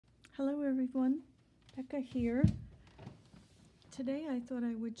Hello everyone, Becca here. Today I thought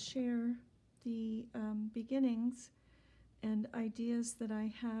I would share the beginnings and ideas that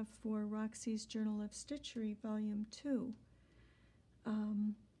I have for Roxy's Journal of Stitchery, Volume 2.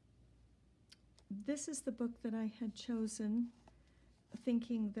 This is the book that I had chosen,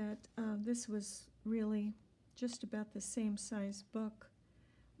 thinking that this was really just about the same size book,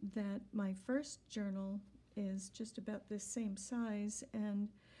 that my first journal is just about this same size, and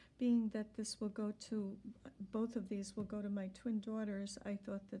being that this will go to, both of these will go to my twin daughters, I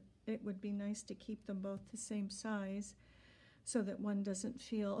thought that it would be nice to keep them both the same size so that one doesn't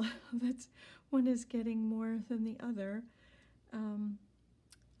feel that one is getting more than the other.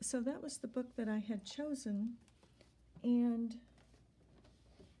 So that was the book that I had chosen, and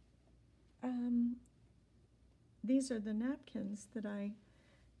these are the napkins that I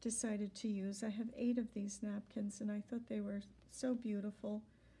decided to use. I have 8 of these napkins, and I thought they were so beautiful.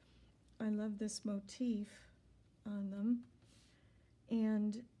 I love this motif on them,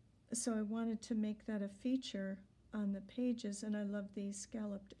 and so I wanted to make that a feature on the pages, and I love these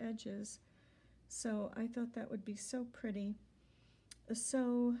scalloped edges, so I thought that would be so pretty.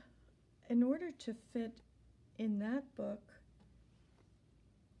 So in order to fit in that book,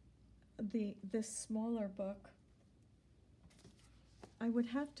 this smaller book, I would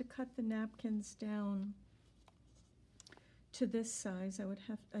have to cut the napkins down to this size.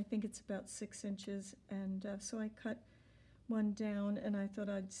 I think it's about 6 inches, and so I cut one down, and I thought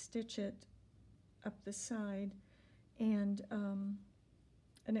I'd stitch it up the side, and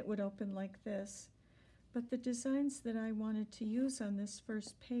it would open like this. But the designs that I wanted to use on this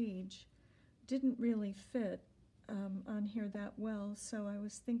first page didn't really fit on here that well, so I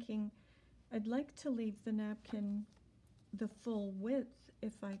was thinking I'd like to leave the napkin the full width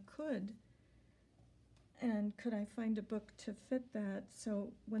if I could, and could I find a book to fit that,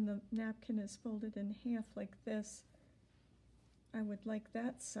 so when the napkin is folded in half like this, I would like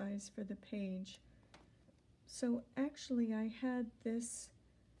that size for the page. So actually I had this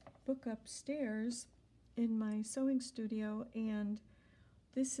book upstairs in my sewing studio, and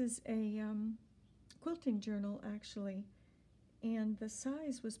this is a quilting journal actually, and the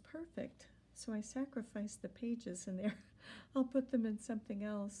size was perfect, so I sacrificed the pages in there. I'll put them in something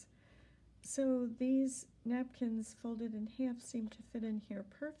else. So these napkins folded in half seem to fit in here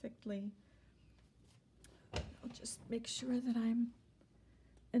perfectly. I'll just make sure that I'm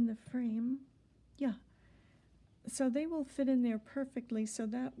in the frame. Yeah, so they will fit in there perfectly, so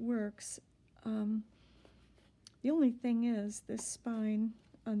that works. The only thing is, this spine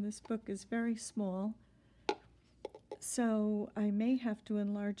on this book is very small, so I may have to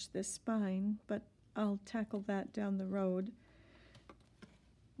enlarge this spine, but I'll tackle that down the road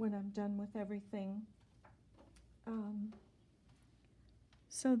when I'm done with everything.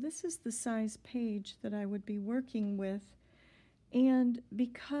 So this is the size page that I would be working with, and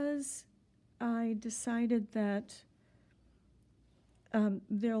because I decided that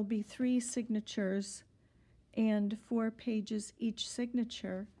there'll be 3 signatures and 4 pages each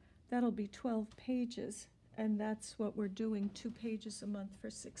signature, that'll be 12 pages, and that's what we're doing, 2 pages a month for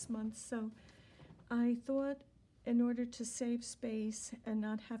 6 months. So I thought, in order to save space and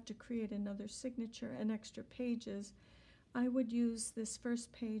not have to create another signature and extra pages, I would use this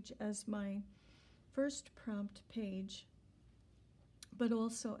first page as my first prompt page, but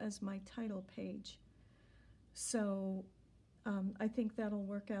also as my title page. So I think that'll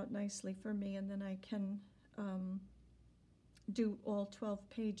work out nicely for me, and then I can do all 12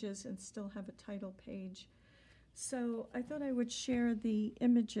 pages and still have a title page. So I thought I would share the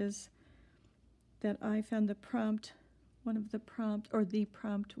images that I found. The prompt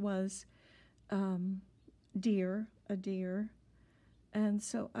was deer, a deer, and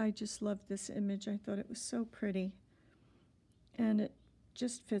so I just loved this image. I thought it was so pretty, and it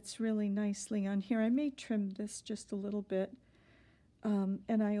just fits really nicely on here. I may trim this just a little bit,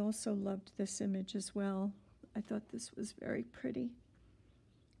 and I also loved this image as well. I thought this was very pretty.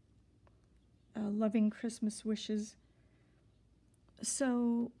 Loving Christmas wishes.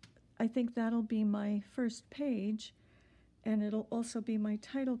 So I think that'll be my first page, and it'll also be my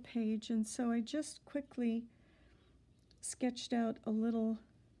title page, and so I just quickly sketched out a little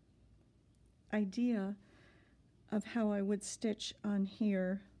idea of how I would stitch on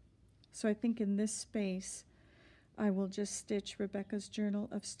here. So I think in this space I will just stitch Rebecca's Journal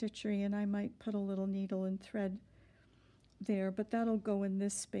of Stitchery, and I might put a little needle and thread there, but that'll go in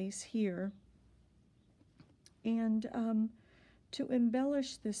this space here. And to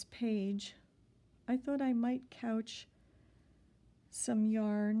embellish this page, I thought I might couch some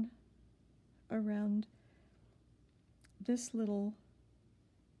yarn around this little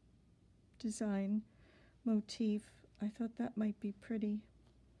design motif. I thought that might be pretty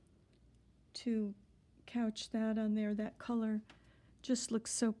to couch that on there. That color just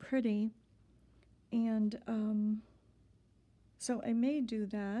looks so pretty. And so I may do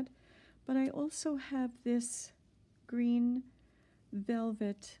that. But I also have this green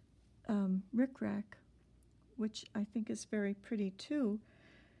velvet rickrack, which I think is very pretty too.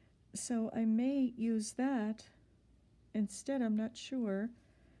 So I may use that instead. I'm not sure.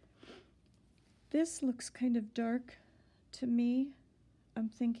 This looks kind of dark to me, I'm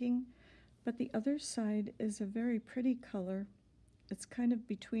thinking, but the other side is a very pretty color. It's kind of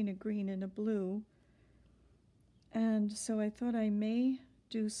between a green and a blue. And so I thought I may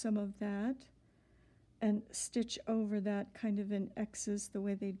do some of that and stitch over that kind of in X's the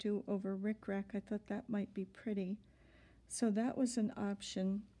way they do over rickrack. I thought that might be pretty. So that was an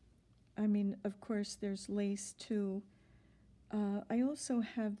option. I mean, of course, there's lace too. I also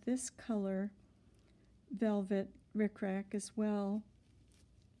have this color velvet rickrack as well,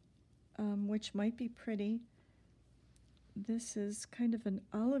 which might be pretty. This is kind of an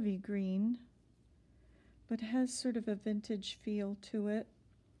olivey green, but has sort of a vintage feel to it.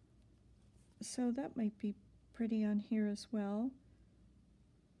 So that might be pretty on here as well.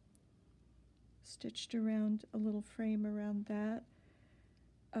 Stitched around a little frame around that.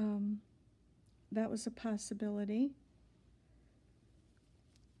 That was a possibility.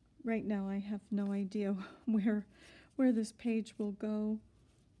 Right now I have no idea where this page will go.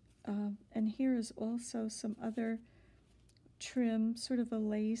 And here is also some other trim, sort of a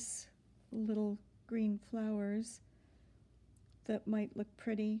lace, little green flowers that might look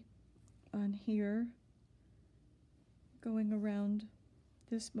pretty on here, going around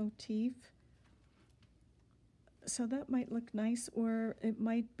this motif. So that might look nice, or it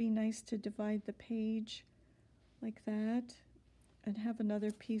might be nice to divide the page like that and have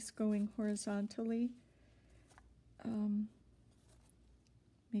another piece going horizontally.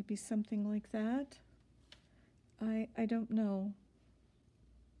 Maybe something like that. I don't know.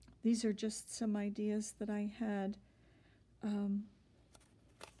 These are just some ideas that I had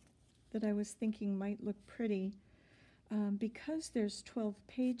that I was thinking might look pretty. Because there's 12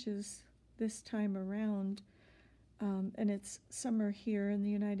 pages this time around, and it's summer here in the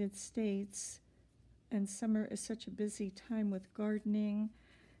United States, and summer is such a busy time with gardening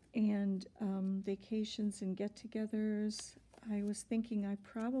and vacations and get-togethers, I was thinking I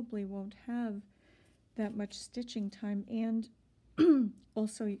probably won't have that much stitching time, and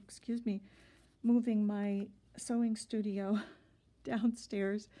also, excuse me, moving my sewing studio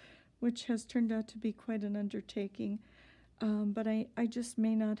downstairs, which has turned out to be quite an undertaking. But I just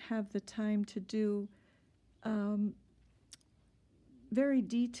may not have the time to do very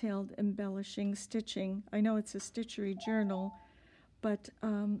detailed embellishing stitching. I know it's a stitchery journal, but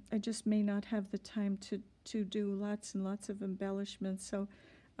I just may not have the time to do lots and lots of embellishments, so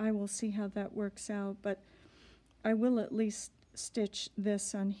I will see how that works out. But I will at least stitch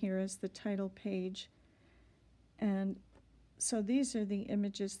this on here as the title page. And so these are the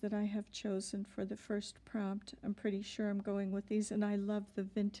images that I have chosen for the first prompt. I'm pretty sure I'm going with these, and I love the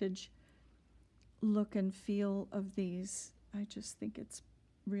vintage look and feel of these. I just think it's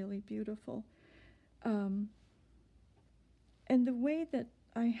really beautiful. And the way that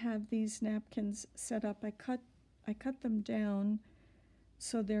I have these napkins set up, I cut them down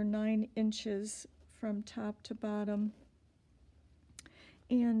so they're 9 inches from top to bottom.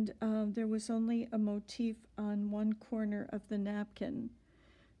 And there was only a motif on one corner of the napkin.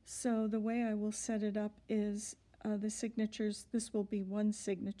 So the way I will set it up is the signatures, this will be one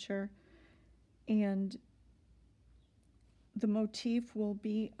signature, and the motif will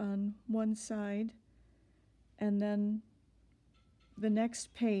be on one side, and then the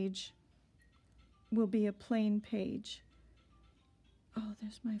next page will be a plain page. Oh,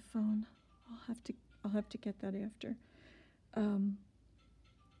 there's my phone. I'll have to get that after.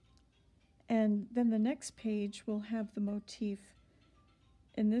 And then the next page will have the motif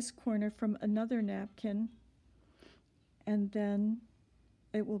in this corner from another napkin, and then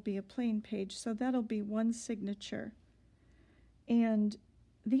it will be a plain page. So that'll be one signature. And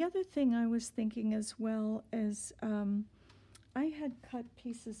the other thing I was thinking as well is I had cut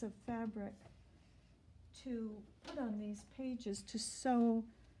pieces of fabric to put on these pages to sew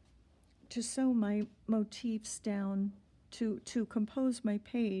my motifs down, to compose my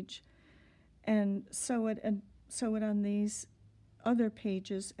page, and sew it on these other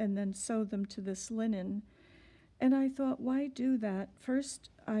pages, and then sew them to this linen. And I thought, why do that? First,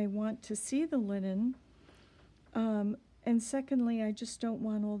 I want to see the linen, and secondly, I just don't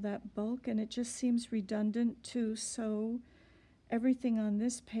want all that bulk, and it just seems redundant to sew everything on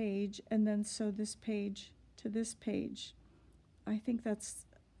this page and then sew this page to this page. I think that's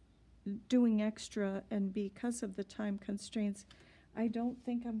doing extra, and because of the time constraints, I don't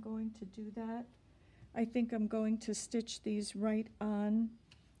think I'm going to do that. I think I'm going to stitch these right on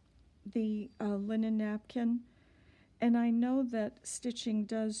the linen napkin. And I know that stitching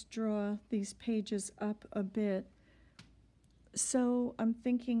does draw these pages up a bit. So I'm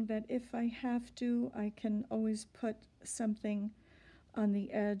thinking that if I have to, I can always put something on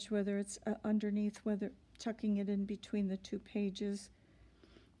the edge, whether it's underneath, whether tucking it in between the two pages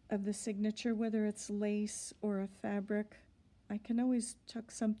of the signature, whether it's lace or a fabric. I can always tuck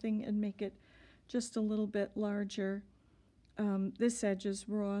something and make it just a little bit larger. This edge is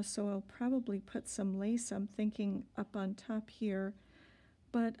raw, so I'll probably put some lace, I'm thinking, up on top here.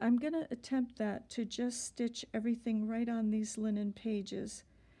 But I'm going to attempt that, to just stitch everything right on these linen pages.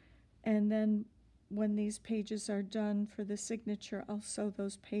 And then when these pages are done for the signature, I'll sew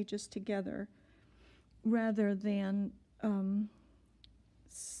those pages together rather than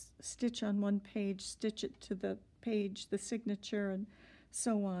stitch on one page, stitch it to the page, the signature, and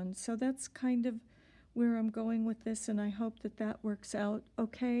so on. So that's kind of where I'm going with this, and I hope that that works out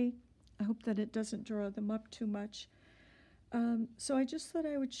okay. I hope that it doesn't draw them up too much. So I just thought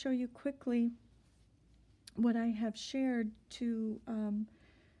I would show you quickly what I have shared to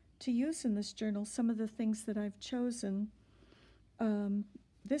use in this journal, some of the things that I've chosen.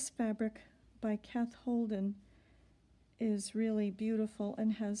 This fabric by Kath Holden is really beautiful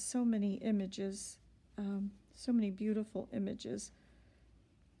and has so many images, so many beautiful images.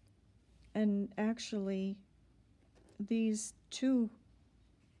 And actually, these two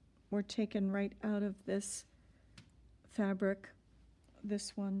were taken right out of this fabric,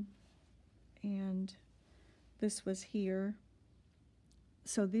 this one, and this was here.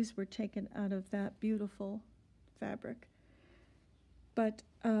 So these were taken out of that beautiful fabric. But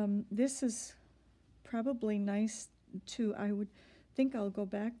this is probably nice too. I would think I'll go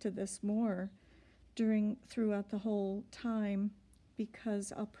back to this more throughout the whole time,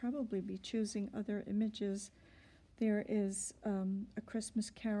 because I'll probably be choosing other images. There is a Christmas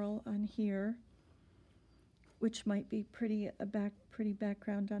carol on here, which might be pretty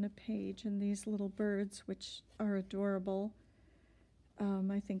background on a page, and these little birds, which are adorable.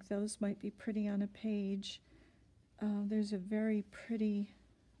 I think those might be pretty on a page. There's a very pretty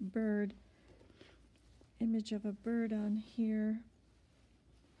bird, image of a bird on here.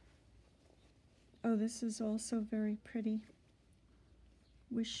 Oh, this is also very pretty.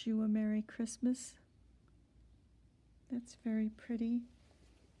 Wish you a Merry Christmas. That's very pretty.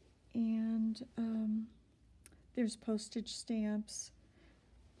 And there's postage stamps.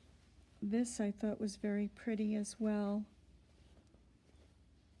 This I thought was very pretty as well.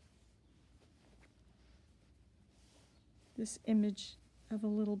 This image of a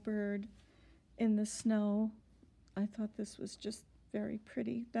little bird in the snow. I thought this was just very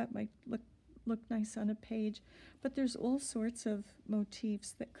pretty. That might look nice on a page. But there's all sorts of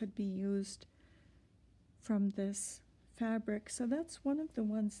motifs that could be used from this fabric. So that's one of the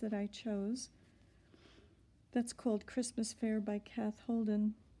ones that I chose. That's called Christmas Fair by Kath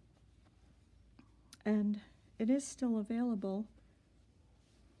Holden. And it is still available.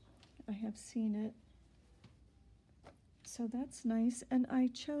 I have seen it. So that's nice. And I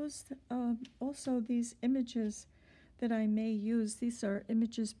chose also these images that I may use. These are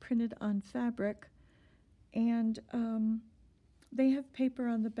images printed on fabric. And they have paper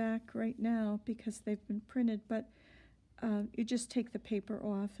on the back right now because they've been printed, but you just take the paper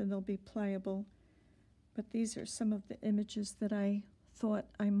off and they'll be pliable. But these are some of the images that I thought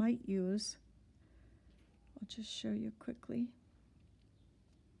I might use. I'll just show you quickly.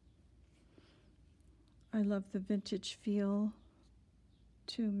 I love the vintage feel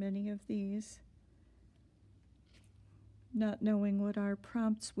to many of these. Not knowing what our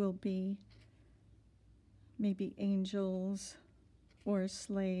prompts will be. Maybe angels or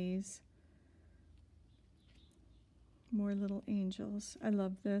sleighs. More little angels. I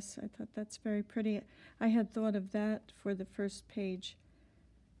love this. I thought that's very pretty. I had thought of that for the first page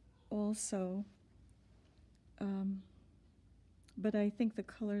also. But I think the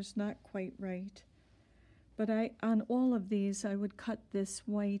color's not quite right. But on all of these, I would cut this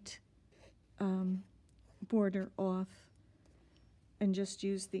white border off and just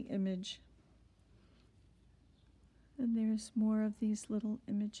use the image. And there's more of these little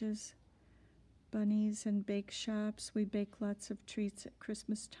images. Bunnies and bake shops. We bake lots of treats at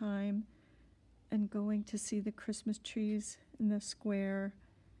Christmas time, and going to see the Christmas trees in the square.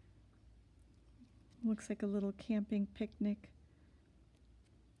 Looks like a little camping picnic.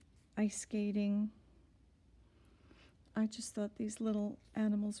 Ice skating. I just thought these little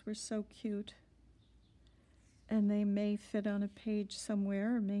animals were so cute. And they may fit on a page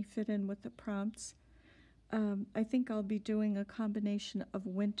somewhere, or may fit in with the prompts. I think I'll be doing a combination of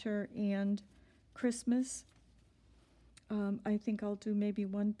winter and Christmas. I think I'll do maybe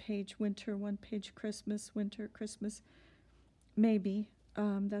one page winter, one page Christmas, winter, Christmas, maybe.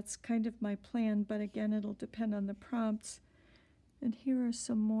 That's kind of my plan, but again, it'll depend on the prompts. And here are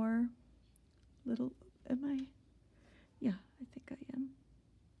some more little, am I? Yeah, I think I am.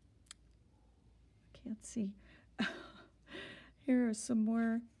 Can't see. Here are some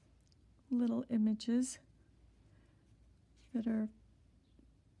more little images that are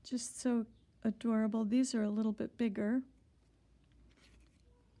just so adorable. These are a little bit bigger.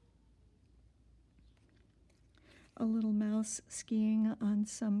 A little mouse skiing on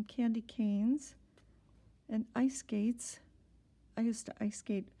some candy canes and ice skates. I used to ice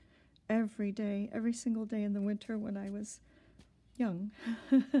skate every day, every single day in the winter when I was young.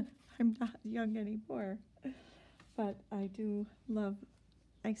 I'm not young anymore, but I do love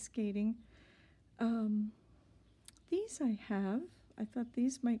ice skating. These I have. I thought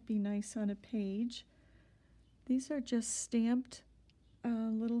these might be nice on a page. These are just stamped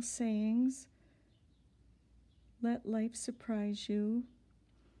little sayings. Let life surprise you.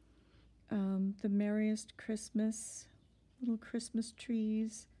 The merriest Christmas. Little Christmas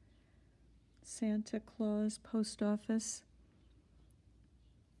trees. Santa Claus, post office.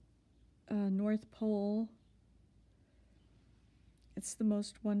 North Pole. It's the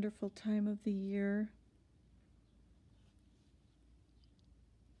most wonderful time of the year.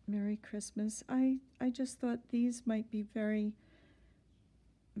 Merry Christmas. I just thought these might be very,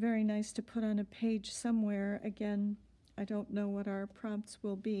 very nice to put on a page somewhere. Again, I don't know what our prompts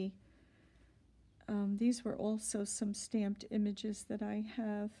will be. These were also some stamped images that I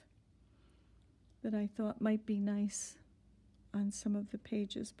have that I thought might be nice on some of the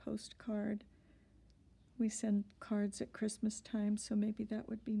pages, postcard. We send cards at Christmas time, so maybe that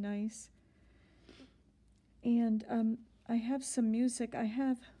would be nice. And I have some music. I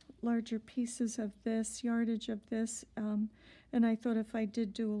have larger pieces of this, yardage of this, and I thought if I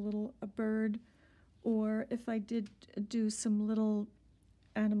did do a bird, or if I did do some little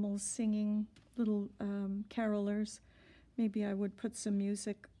animals singing, little carolers, maybe I would put some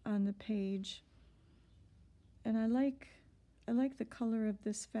music on the page. And I like the color of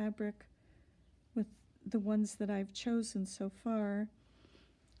this fabric with the ones that I've chosen so far.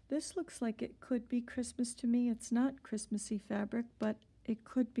 This looks like it could be Christmas to me. It's not Christmassy fabric, but it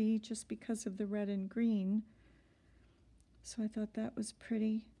could be just because of the red and green. So I thought that was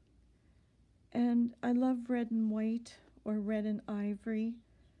pretty. And I love red and white or red and ivory.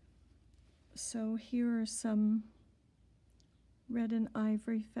 So here are some red and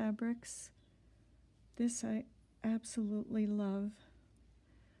ivory fabrics. This I absolutely love.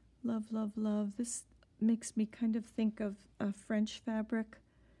 Love, love, love. This makes me kind of think of a French fabric.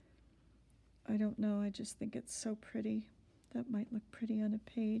 I don't know, I just think it's so pretty. That might look pretty on a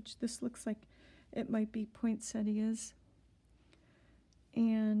page. This looks like it might be poinsettias.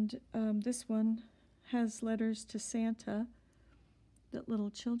 And this one has letters to Santa that little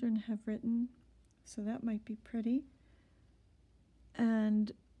children have written, so that might be pretty.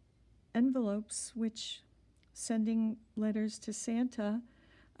 And envelopes, which sending letters to Santa,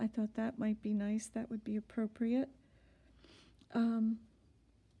 I thought that might be nice. That would be appropriate.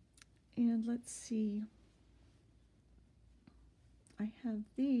 And let's see. I have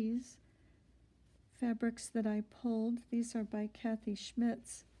these fabrics that I pulled. These are by Kathy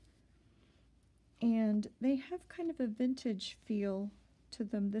Schmitz. And they have kind of a vintage feel to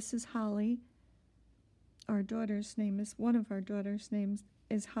them. This is Holly. One of our daughter's names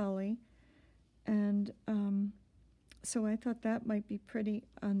is Holly. And so I thought that might be pretty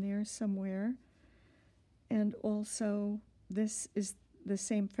on there somewhere. And also this is the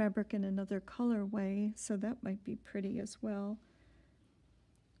same fabric in another colorway, so that might be pretty as well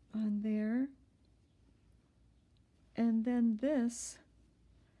on there. And then this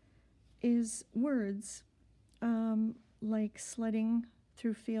is words, like sledding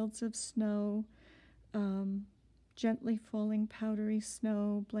through fields of snow, gently falling powdery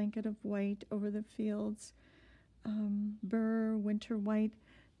snow, blanket of white over the fields, burr, winter white,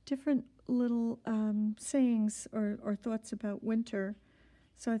 different little sayings or thoughts about winter.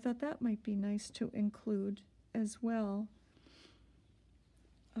 So I thought that might be nice to include as well.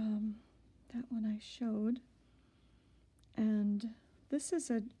 That one I showed. And this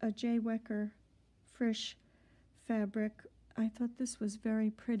is a J. Wecker Frisch fabric. I thought this was very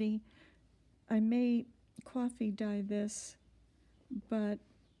pretty. I may coffee dye this, but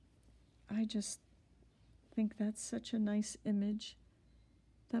I just think that's such a nice image.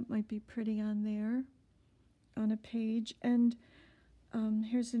 That might be pretty on there, on a page. And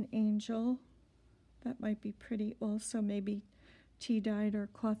here's an angel. That might be pretty also, maybe tea dyed or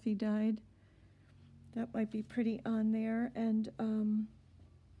coffee dyed. That might be pretty on there. And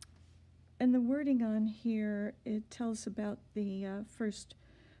the wording on here, it tells about the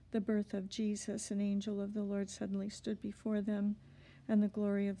birth of Jesus. An angel of the Lord suddenly stood before them, and the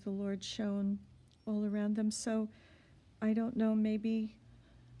glory of the Lord shone all around them. So I don't know, maybe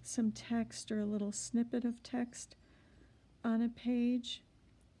some text or a little snippet of text on a page.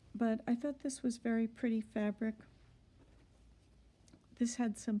 But I thought this was very pretty fabric. This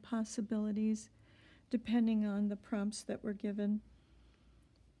had some possibilities depending on the prompts that were given.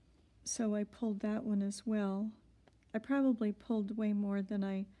 So I pulled that one as well. I probably pulled way more than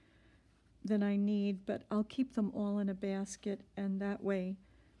I need, but I'll keep them all in a basket, and that way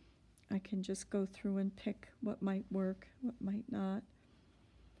I can just go through and pick what might work, what might not.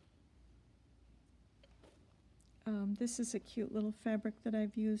 This is a cute little fabric that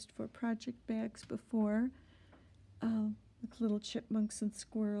I've used for project bags before, with little chipmunks and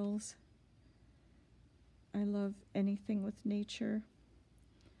squirrels. I love anything with nature,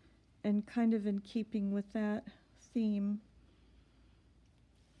 and kind of in keeping with that theme,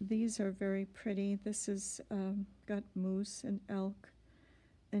 these are very pretty. This is got moose and elk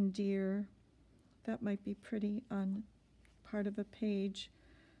and deer. That might be pretty on part of a page,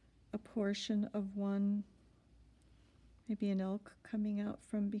 a portion of one. Maybe an elk coming out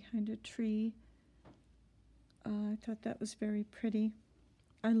from behind a tree. I thought that was very pretty.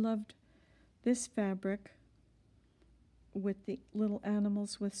 I loved this fabric with the little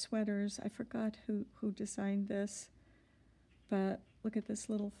animals with sweaters. I forgot who designed this, but look at this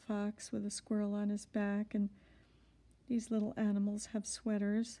little fox with a squirrel on his back, and these little animals have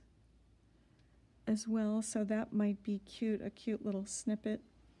sweaters as well, so that might be cute, a cute little snippet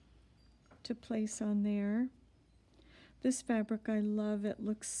to place on there. This fabric I love. It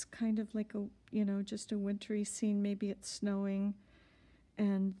looks kind of like just a wintry scene. Maybe it's snowing,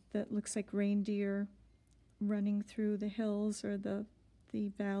 and that looks like reindeer running through the hills or the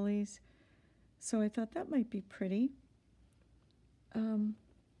valleys. So I thought that might be pretty. And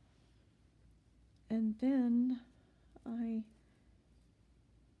then I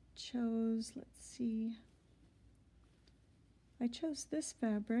chose, I chose this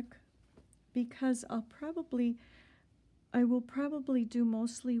fabric because I will probably do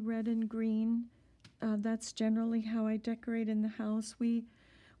mostly red and green. That's generally how I decorate in the house. We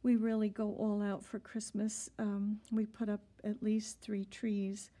really go all out for Christmas. We put up at least 3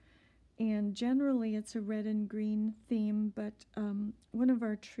 trees, and generally it's a red and green theme, but one of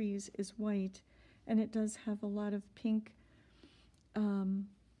our trees is white, and it does have a lot of pink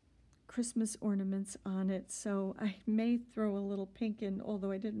Christmas ornaments on it, so I may throw a little pink in,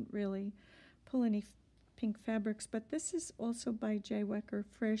 although I didn't really pull any pink fabrics. But this is also by J. Wecker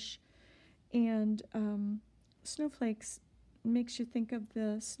Frisch, and snowflakes makes you think of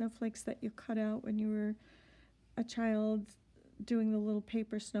the snowflakes that you cut out when you were a child, doing the little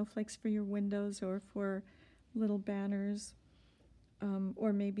paper snowflakes for your windows or for little banners,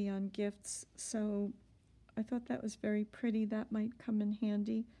 or maybe on gifts. So I thought that was very pretty. That might come in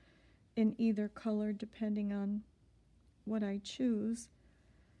handy in either color depending on what I choose.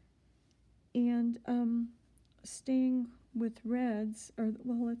 And staying with reds,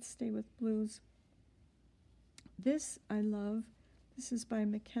 let's stay with blues. This I love. This is by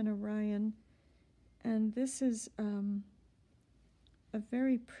McKenna Ryan, and this is a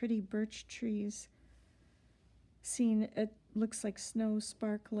very pretty birch trees scene. It looks like snow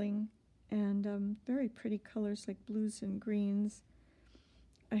sparkling, and very pretty colors like blues and greens.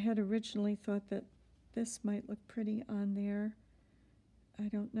 I had originally thought that this might look pretty on there. I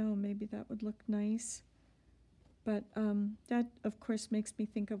don't know, maybe that would look nice. But that, of course, makes me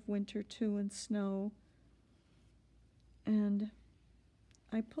think of winter, too, and snow. And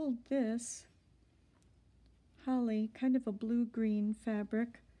I pulled this holly, kind of a blue-green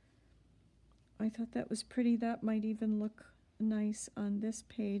fabric. I thought that was pretty. That might even look nice on this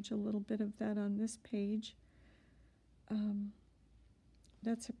page, a little bit of that on this page.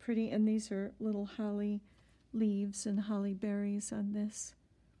 That's a pretty, and these are little holly leaves and holly berries on this.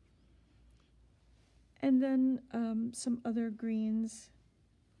 And then some other greens.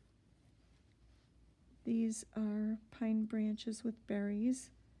 These are pine branches with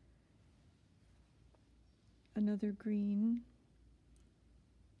berries. Another green.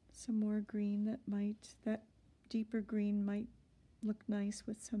 Some more green that deeper green might look nice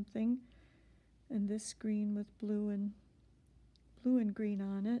with something. And this green with blue and green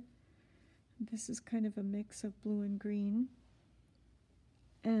on it. This is kind of a mix of blue and green.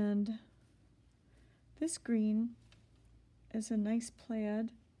 And this green is a nice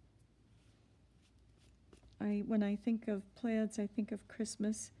plaid. When I think of plaids, I think of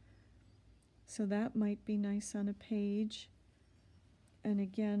Christmas. So that might be nice on a page. And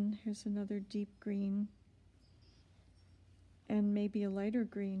again, here's another deep green. And maybe a lighter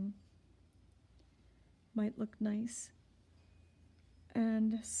green might look nice.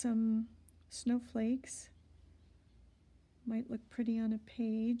 And some snowflakes might look pretty on a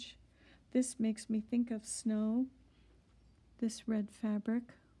page. This makes me think of snow. This red fabric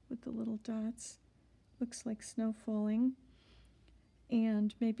with the little dots looks like snow falling.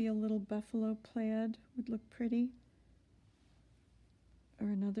 And maybe a little buffalo plaid would look pretty. Or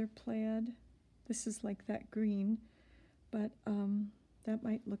another plaid. This is like that green, but that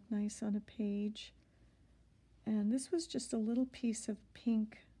might look nice on a page. And this was just a little piece of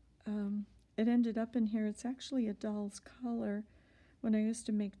pink. It ended up in here. It's actually a doll's collar when I used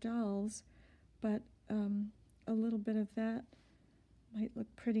to make dolls, but a little bit of that might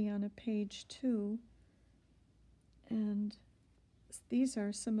look pretty on a page too. And these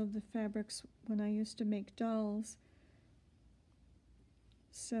are some of the fabrics when I used to make dolls.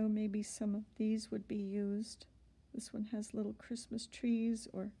 So maybe some of these would be used. This one has little Christmas trees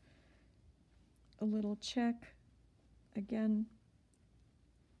or a little check. Again,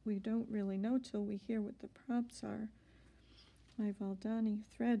 we don't really know till we hear what the prompts are. My Valdani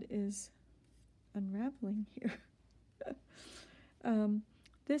thread is unraveling here.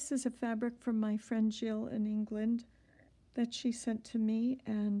 This is a fabric from my friend Jill in England that she sent to me,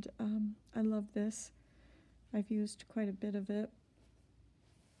 and I love this. I've used quite a bit of it.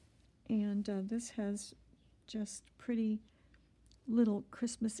 And this has just pretty little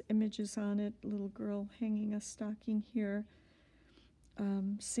Christmas images on it. Little girl hanging a stocking here.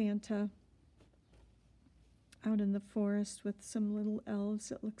 Santa out in the forest with some little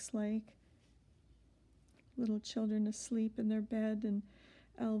elves, it looks like. Little children asleep in their bed and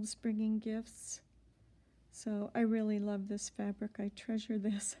elves bringing gifts. So I really love this fabric. I treasure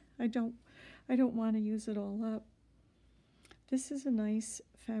this. I don't want to use it all up. This is a nice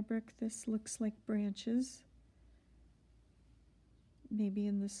fabric. This looks like branches. Maybe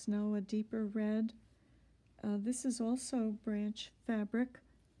in the snow, a deeper red. This is also branch fabric.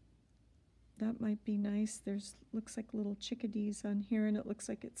 That might be nice. Looks like little chickadees on here, and it looks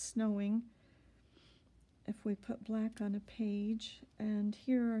like it's snowing. If we put black on a page, and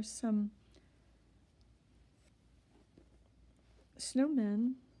here are some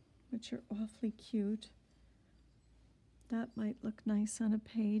snowmen, which are awfully cute. That might look nice on a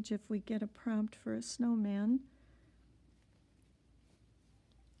page if we get a prompt for a snowman.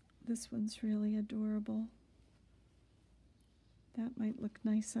 This one's really adorable. That might look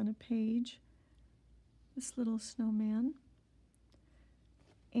nice on a page. This little snowman.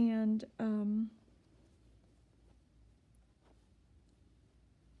 And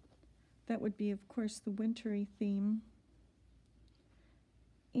that would be, of course, the wintry theme.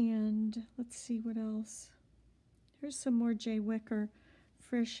 And let's see what else. Here's some more J. Wicker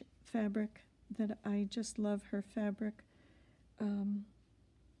Frisch fabric that I just love her fabric.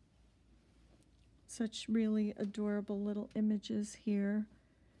 Such really adorable little images here.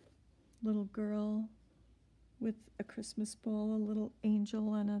 Little girl with a Christmas ball, a little angel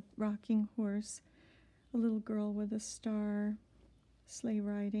on a rocking horse, a little girl with a star, sleigh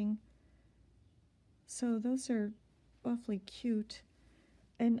riding. So those are awfully cute.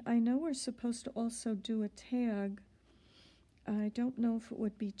 And I know we're supposed to also do a tag. I don't know if it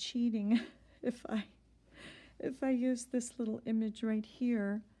would be cheating if I use this little image right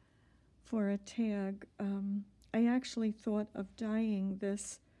here for a tag. I actually thought of dyeing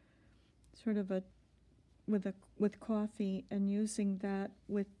this sort of with coffee and using that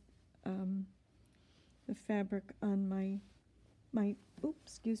with the fabric on my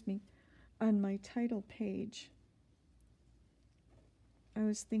on my title page. I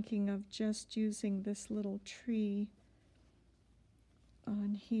was thinking of just using this little tree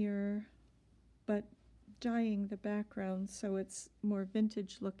on here, but dyeing the background so it's more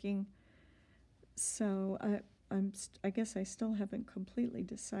vintage looking. So I guess I still haven't completely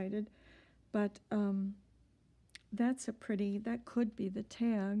decided, but that could be the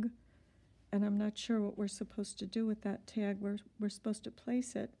tag, and I'm not sure what we're supposed to do with that tag. We're supposed to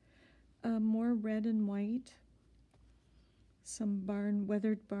place it. More red and white. Some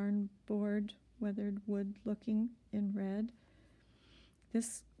weathered barn board, weathered wood looking in red.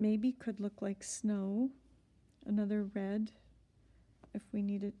 This maybe could look like snow. Another red, if we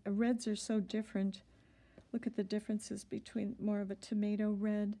needed. Reds are so different. Look at the differences between more of a tomato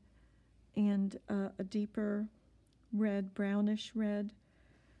red and a deeper red, brownish red.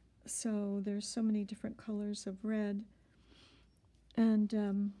 So there's so many different colors of red.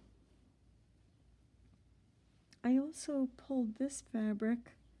 And I also pulled this fabric.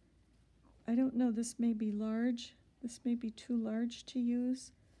 I don't know, this may be large. This may be too large to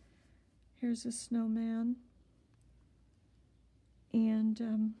use. Here's a snowman.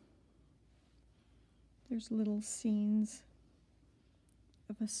 And there's little scenes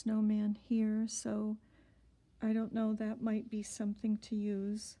of a snowman here, so I don't know, that might be something to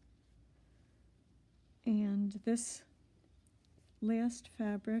use. And this last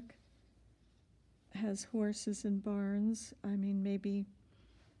fabric has horses and barns. I mean, maybe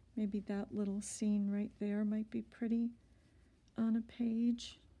that little scene right there might be pretty on a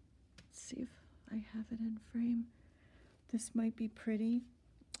page. Let's see if I have it in frame. This might be pretty,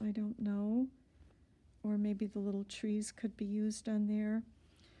 I don't know. Or maybe the little trees could be used on there.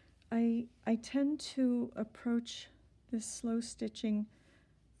 I tend to approach this slow stitching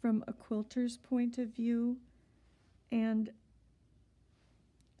from a quilter's point of view, and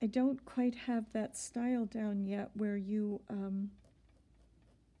I don't quite have that style down yet where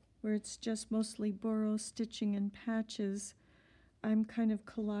where it's just mostly burrow stitching and patches. I'm kind of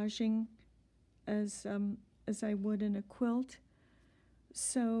collaging as I would in a quilt.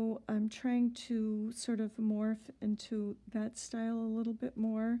 So I'm trying to sort of morph into that style a little bit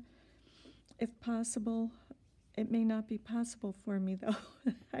more, if possible. It may not be possible for me, though.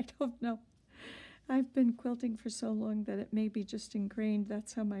 I don't know. I've been quilting for so long that it may be just ingrained.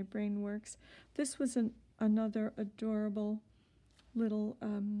 That's how my brain works. This was another adorable little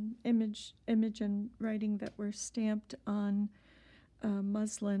image and writing that were stamped on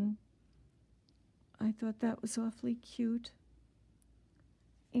muslin. I thought that was awfully cute.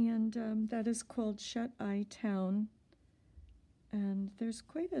 And that is called Shut Eye Town. And there's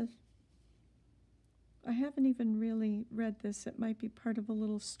quite I haven't even really read this. It might be part of a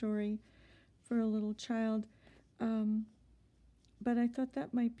little story for a little child. But I thought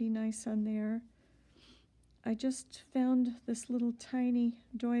that might be nice on there. I just found this little tiny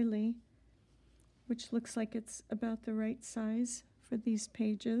doily, which looks like it's about the right size for these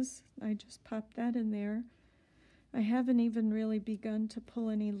pages. I just popped that in there. I haven't even really begun to pull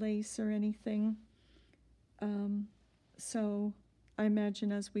any lace or anything. So I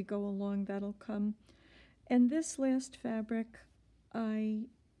imagine as we go along that'll come. And this last fabric I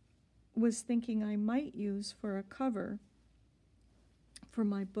was thinking I might use for a cover for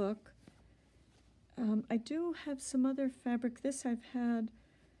my book. I do have some other fabric. This I've had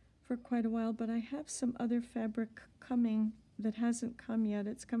for quite a while, but I have some other fabric coming that hasn't come yet.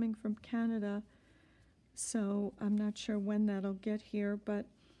 It's coming from Canada, so I'm not sure when that'll get here, but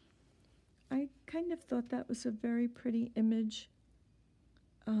I kind of thought that was a very pretty image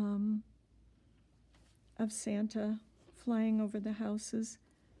of Santa flying over the houses.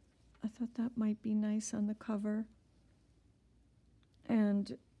 I thought that might be nice on the cover.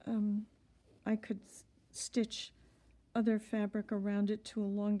 And I could stitch other fabric around it to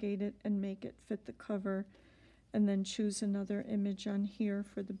elongate it and make it fit the cover, and then choose another image on here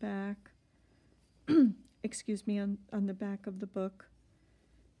for the back. Excuse me, on the back of the book.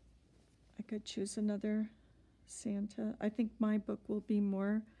 I could choose another Santa. I think my book will be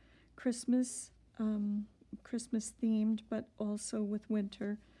more Christmas themed, but also with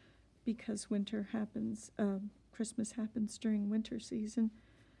winter, because Christmas happens during winter season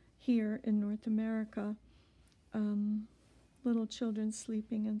here in North America. Little children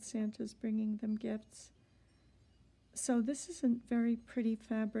sleeping and Santa's bringing them gifts. So this isn't very pretty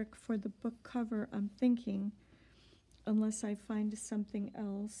fabric for the book cover, I'm thinking, unless I find something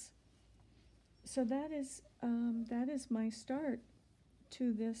else. So that is my start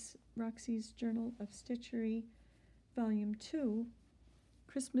to this Roxy's Journal of Stitchery, Volume 2,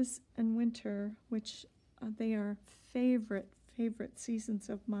 Christmas and Winter, which they are favorite seasons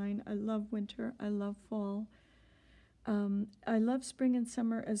of mine. I love winter. I love fall. I love spring and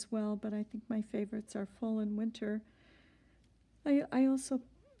summer as well, but I think my favorites are fall and winter. I also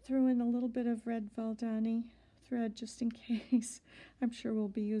threw in a little bit of red Valdani thread just in case. I'm sure we'll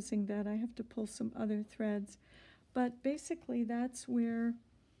be using that. I have to pull some other threads. But basically that is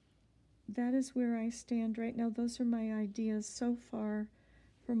where I stand right now. Those are my ideas so far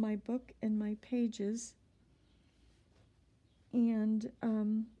for my book and my pages. And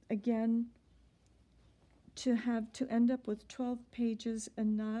again, to end up with 12 pages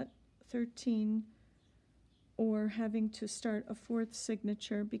and not 13, or having to start a fourth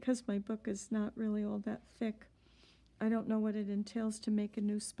signature, because my book is not really all that thick. I don't know what it entails to make a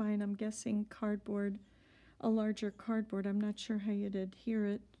new spine. I'm guessing cardboard, a larger cardboard. I'm not sure how you'd adhere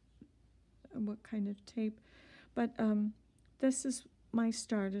it what kind of tape. But this is my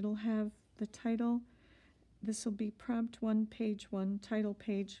start. It'll have the title. This will be prompt 1, page 1, title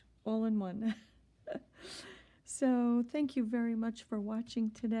page, all in one. So thank you very much for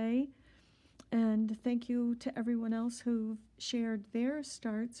watching today. And thank you to everyone else who shared their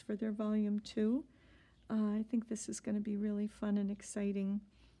starts for their volume 2. I think this is going to be really fun and exciting.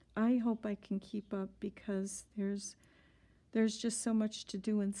 I hope I can keep up because there's just so much to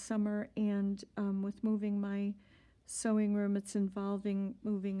do in summer, and with moving my sewing room, it's involving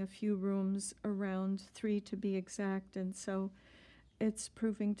moving a few rooms around, 3 to be exact, and so it's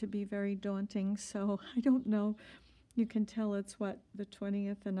proving to be very daunting. So I don't know. You can tell it's the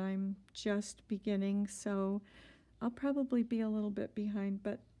 20th, and I'm just beginning, so I'll probably be a little bit behind,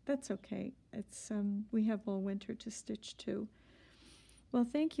 but that's okay. It's we have all winter to stitch too. Well,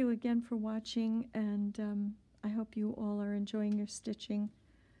 thank you again for watching, and I hope you all are enjoying your stitching.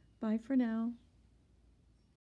 Bye for now.